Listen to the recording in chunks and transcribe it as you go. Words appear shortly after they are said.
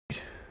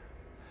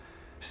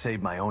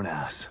Saved my own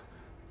ass.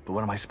 But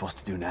what am I supposed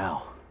to do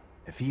now?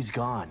 If he's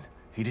gone,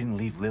 he didn't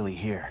leave Lily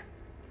here.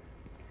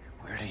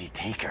 Where did he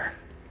take her?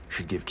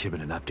 Should give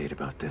Kibben an update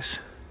about this.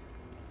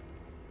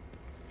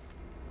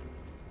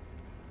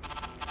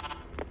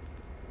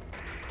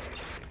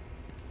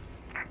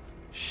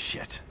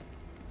 Shit.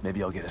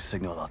 Maybe I'll get a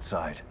signal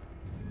outside.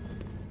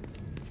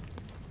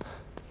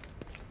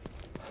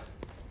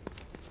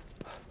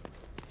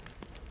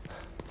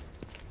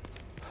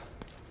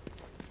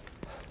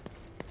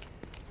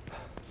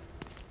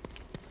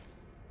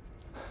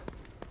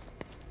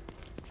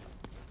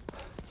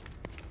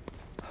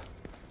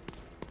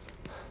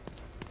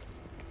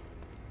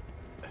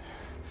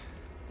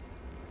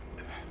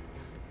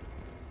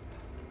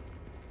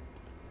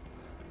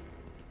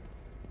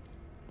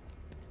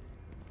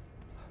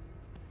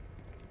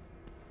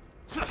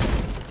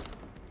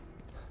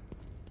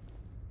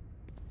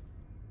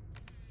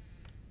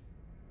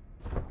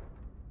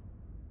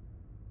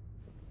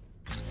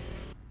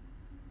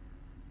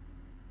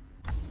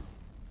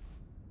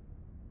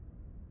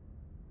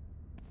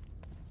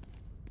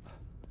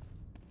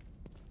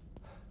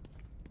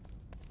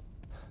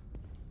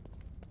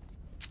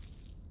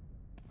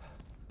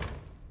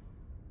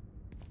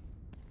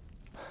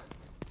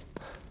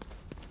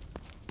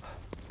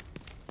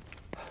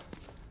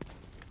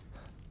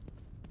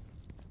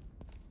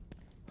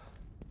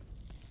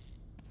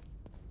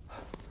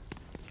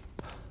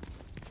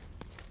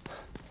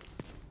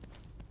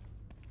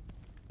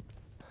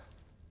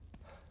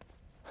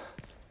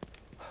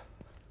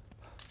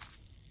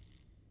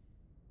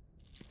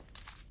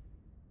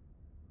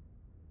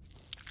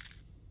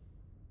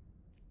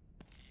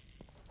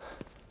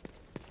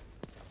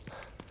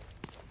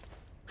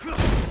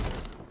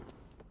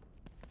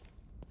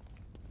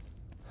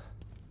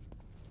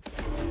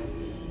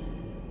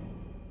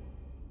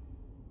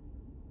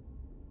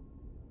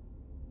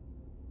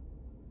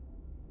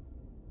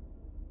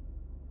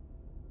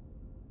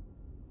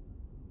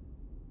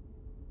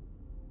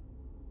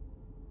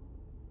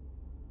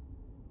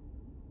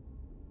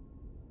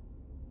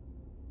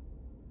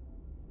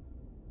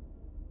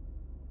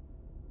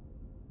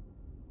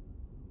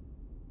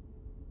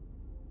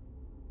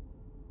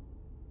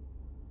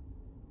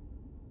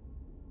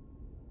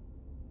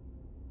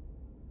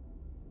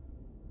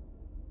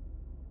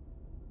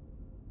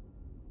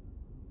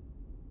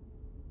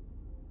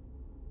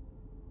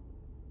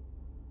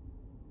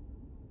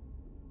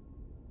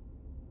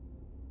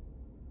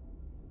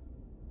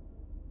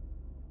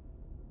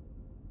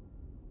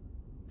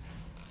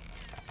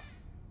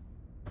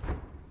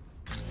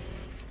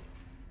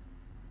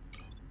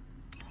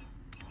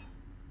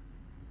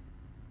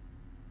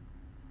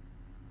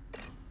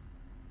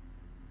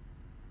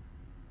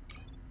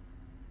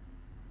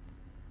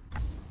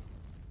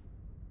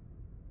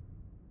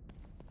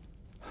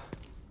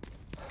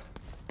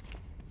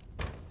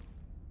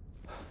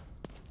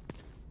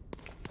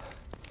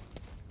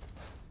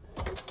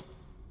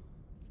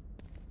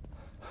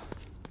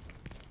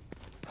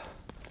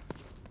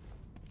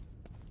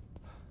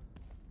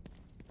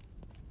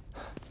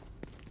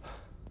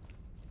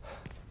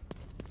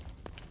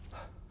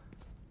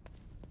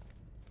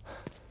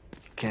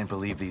 Can't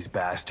believe these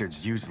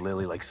bastards used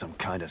Lily like some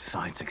kind of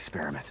science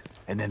experiment.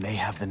 And then they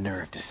have the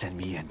nerve to send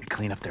me in to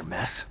clean up their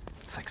mess?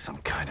 It's like some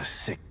kind of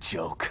sick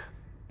joke.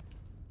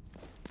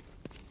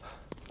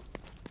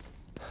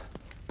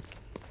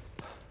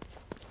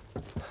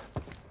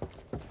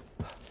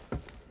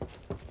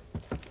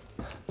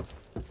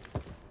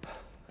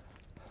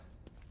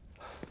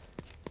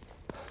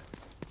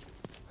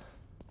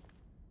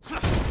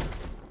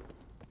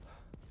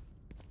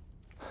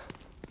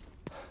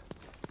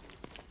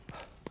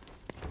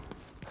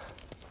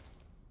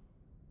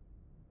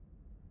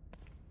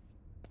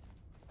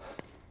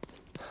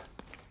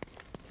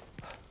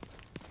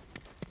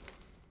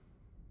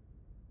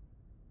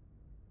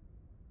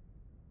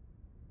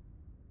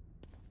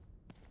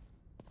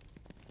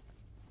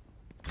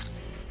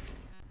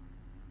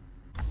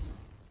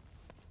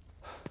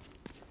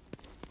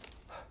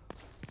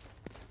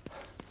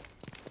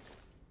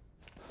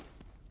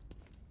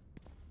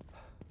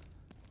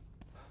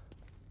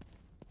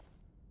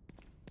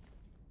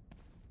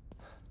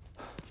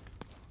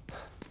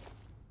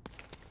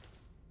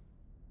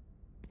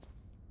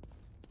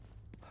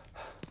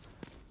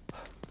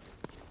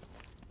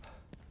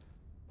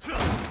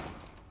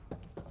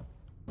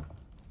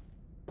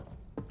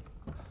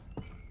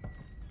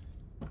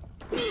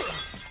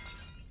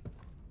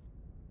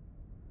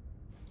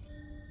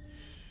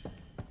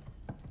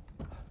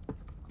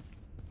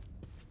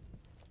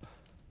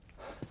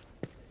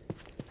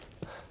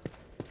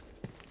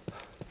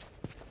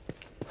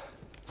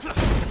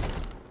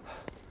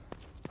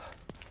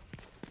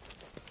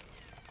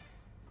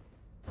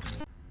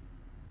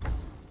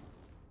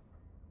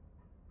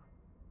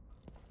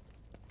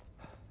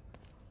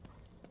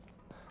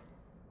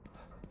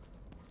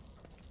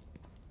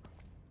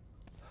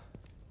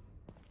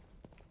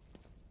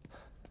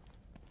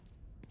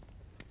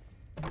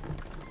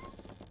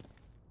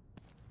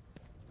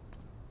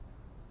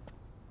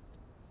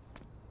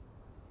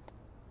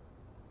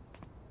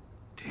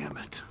 Damn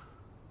it.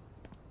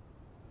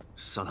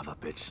 Son of a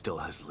bitch still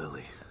has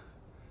Lily.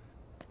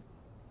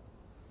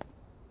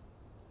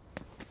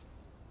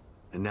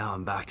 And now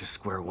I'm back to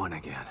square one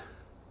again.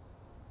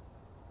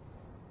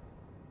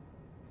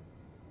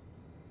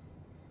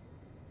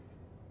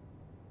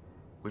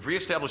 We've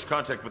re-established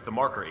contact with the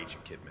marker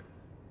agent, Kidman.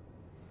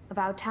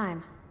 About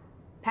time.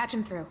 Patch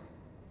him through.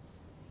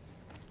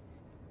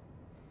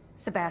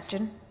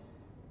 Sebastian?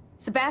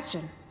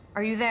 Sebastian,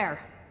 are you there?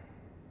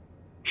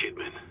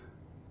 Kidman.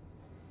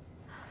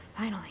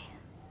 Finally.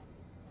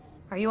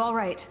 Are you all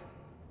right?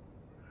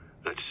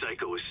 That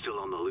psycho is still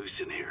on the loose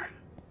in here.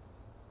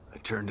 I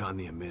turned on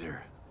the emitter,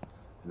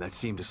 and that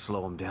seemed to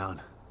slow him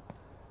down.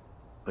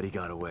 But he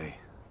got away.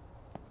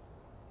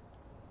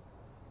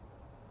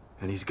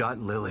 And he's got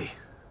Lily.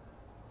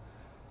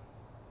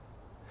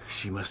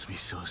 She must be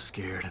so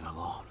scared and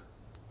alone.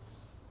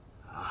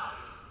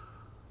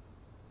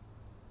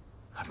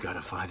 I've got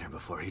to find her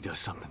before he does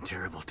something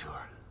terrible to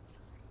her.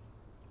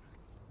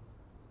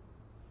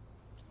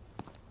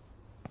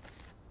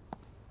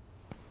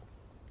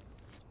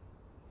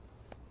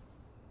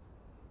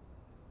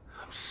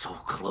 I'm so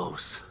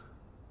close.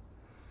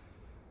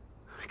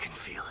 I can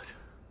feel it.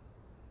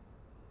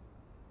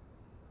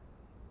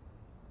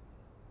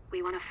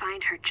 We want to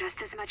find her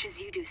just as much as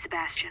you do,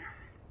 Sebastian.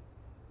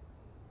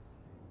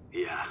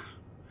 Yeah,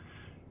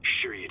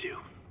 sure you do.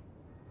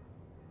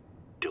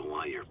 Don't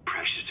want your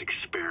precious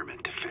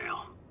experiment to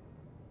fail.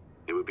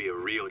 It would be a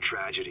real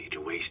tragedy to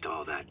waste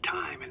all that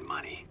time and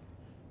money.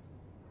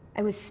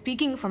 I was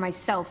speaking for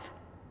myself,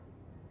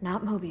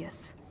 not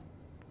Mobius.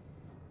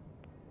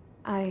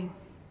 I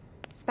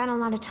spent a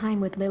lot of time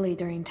with Lily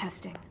during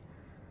testing.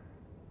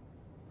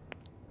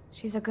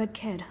 She's a good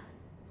kid.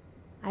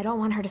 I don't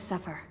want her to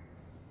suffer.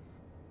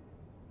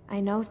 I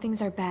know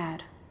things are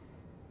bad,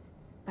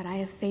 but I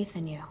have faith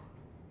in you.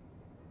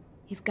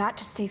 You've got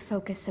to stay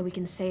focused so we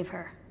can save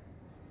her.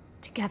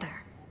 Together.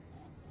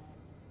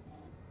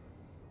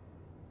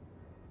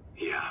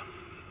 Yeah.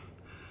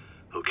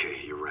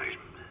 Okay, you're right.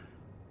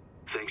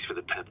 Thanks for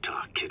the pep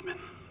talk, Kidman.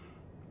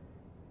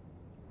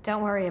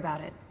 Don't worry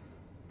about it.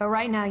 But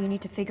right now you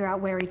need to figure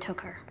out where he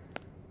took her.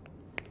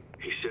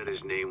 He said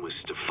his name was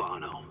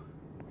Stefano.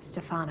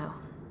 Stefano.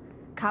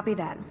 Copy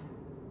that.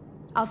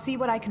 I'll see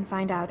what I can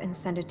find out and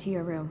send it to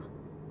your room.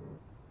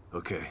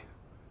 Okay.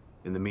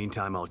 In the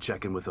meantime, I'll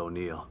check in with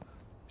O'Neill.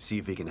 See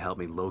if he can help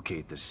me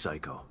locate this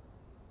psycho.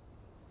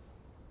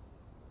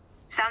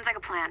 Sounds like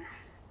a plan.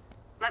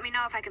 Let me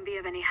know if I can be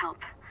of any help.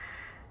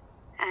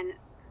 And...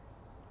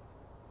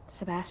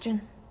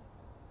 Sebastian?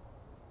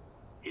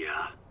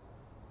 Yeah.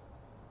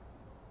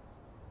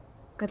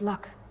 Good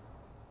luck.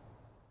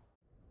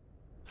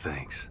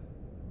 Thanks.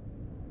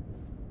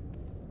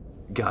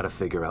 Gotta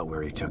figure out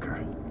where he took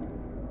her.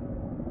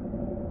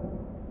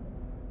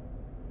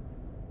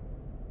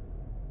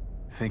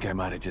 Think I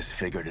might have just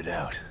figured it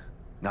out.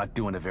 Not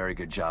doing a very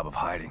good job of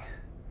hiding.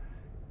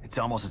 It's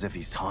almost as if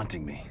he's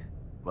taunting me.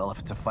 Well, if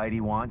it's a fight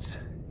he wants,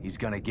 he's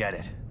gonna get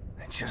it.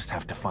 I just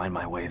have to find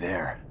my way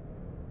there.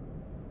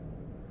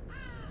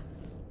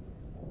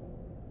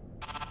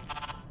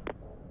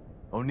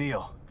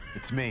 O'Neill,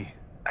 it's me.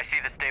 I see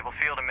the stable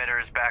field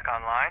emitter is back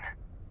online.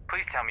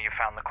 Please tell me you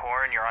found the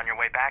core and you're on your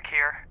way back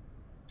here.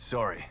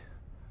 Sorry.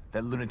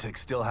 That lunatic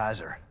still has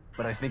her,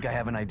 but I think I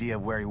have an idea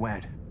of where he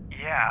went.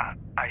 Yeah,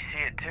 I see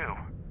it too.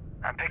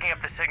 I'm picking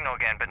up the signal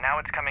again, but now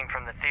it's coming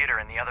from the theater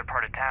in the other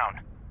part of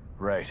town.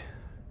 Right.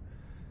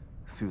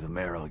 Through the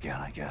marrow again,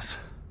 I guess.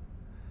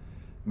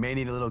 May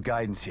need a little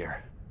guidance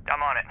here.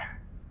 I'm on it.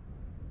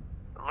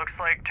 Looks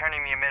like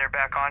turning the emitter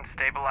back on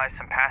stabilized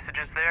some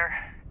passages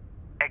there.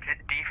 Exit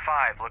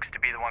D5 looks to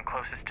be the one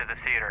closest to the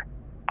theater.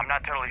 I'm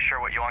not totally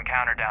sure what you'll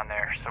encounter down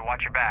there, so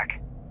watch your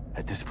back.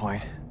 At this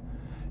point,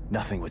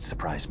 nothing would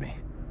surprise me.